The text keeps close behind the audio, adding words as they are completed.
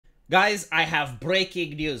Guys, I have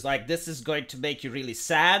breaking news. Like, this is going to make you really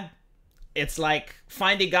sad. It's like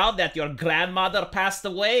finding out that your grandmother passed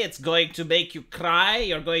away. It's going to make you cry.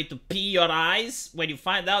 You're going to pee your eyes when you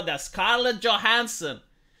find out that Scarlett Johansson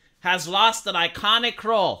has lost an iconic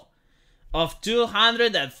role of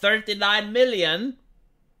 239 million.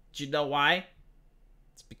 Do you know why?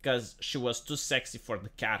 It's because she was too sexy for the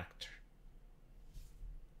character.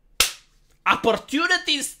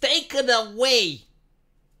 Opportunities taken away.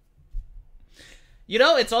 You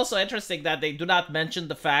know, it's also interesting that they do not mention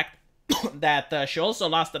the fact that she also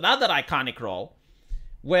lost another iconic role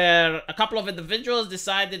where a couple of individuals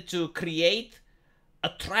decided to create a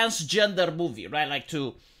transgender movie, right? Like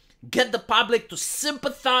to get the public to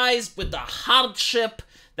sympathize with the hardship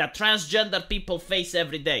that transgender people face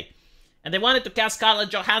every day. And they wanted to cast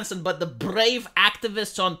Scarlett Johansson, but the brave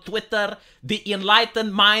activists on Twitter, the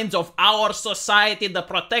enlightened minds of our society, the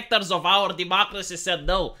protectors of our democracy said,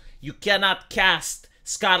 no, you cannot cast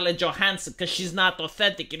Scarlett Johansson because she's not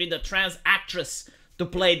authentic. You need a trans actress to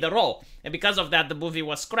play the role. And because of that, the movie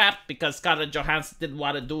was scrapped because Scarlett Johansson didn't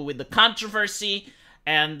want to do with the controversy.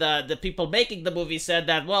 And the people making the movie said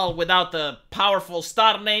that, well, without a powerful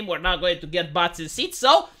star name, we're not going to get butts in seats.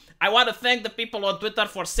 So I want to thank the people on Twitter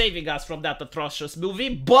for saving us from that atrocious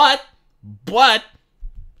movie. But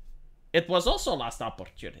it was also a lost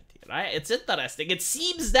opportunity, right? It's interesting. It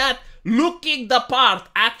seems that looking the part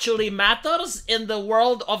actually matters in the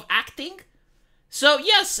world of acting. So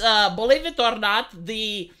yes, believe it or not,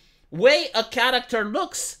 the way a character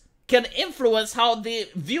looks can influence how the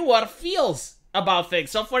viewer feels about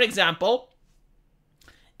things. So for example,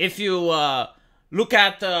 if you look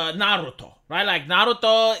at Naruto, right? Like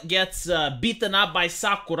Naruto gets beaten up by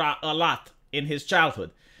Sakura a lot in his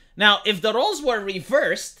childhood. Now, if the roles were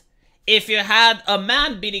reversed, if you had a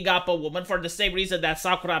man beating up a woman for the same reason that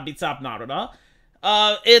Sakura beats up Naruto,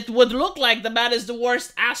 it would look like the man is the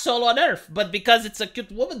worst asshole on earth. But because it's a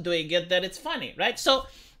cute woman doing it, then it's funny, right? So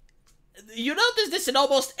you notice this in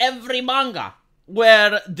almost every manga,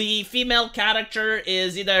 where the female character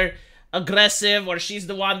is either aggressive or she's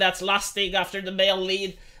the one that's lusting after the male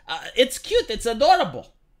lead. It's cute, it's adorable.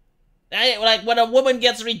 Like when a woman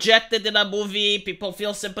gets rejected in a movie, people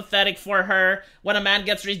feel sympathetic for her. When a man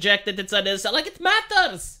gets rejected, it's an insult. Like, it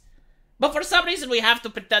matters. But for some reason, we have to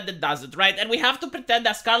pretend it doesn't, right? And we have to pretend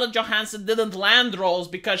that Scarlett Johansson didn't land roles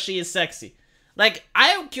because she is sexy. Like, I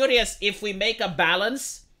am curious if we make a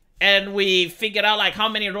balance and we figure out, like, how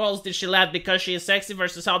many roles did she land because she is sexy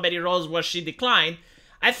versus how many roles was she declined.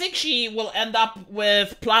 I think she will end up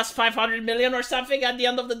with plus 500 million or something at the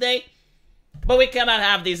end of the day. But we cannot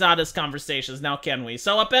have these honest conversations now, can we?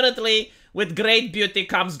 So apparently, with great beauty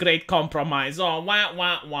comes great compromise. Oh, wah,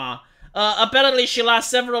 wah, wah. Apparently, she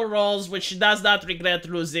lost several roles, which she does not regret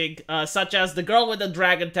losing, such as the girl with the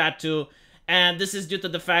dragon tattoo. And this is due to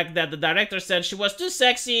the fact that the director said she was too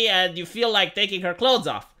sexy and you feel like taking her clothes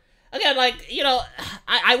off. Again, like, you know,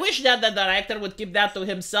 I wish that the director would keep that to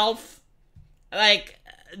himself. Like,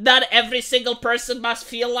 not every single person must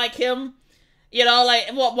feel like him. You know,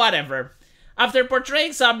 like, whatever. After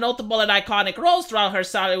portraying some notable and iconic roles throughout her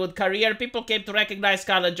Hollywood career, people came to recognize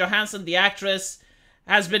Scarlett Johansson. The actress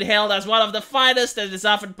has been hailed as one of the finest and is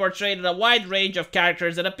often portrayed in a wide range of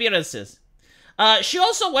characters and appearances. She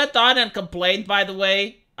also went on and complained, by the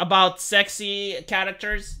way, about sexy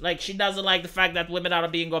characters. Like, she doesn't like the fact that women are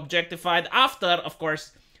being objectified after, of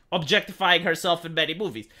course, objectifying herself in many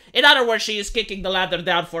movies. In other words, she is kicking the ladder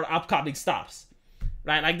down for upcoming stars.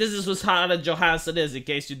 Right? Like, this is who Scarlett Johansson is, in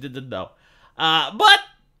case you didn't know. But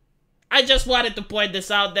I just wanted to point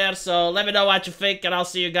this out there, so let me know what you think, and I'll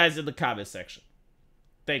see you guys in the comment section.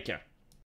 Take care.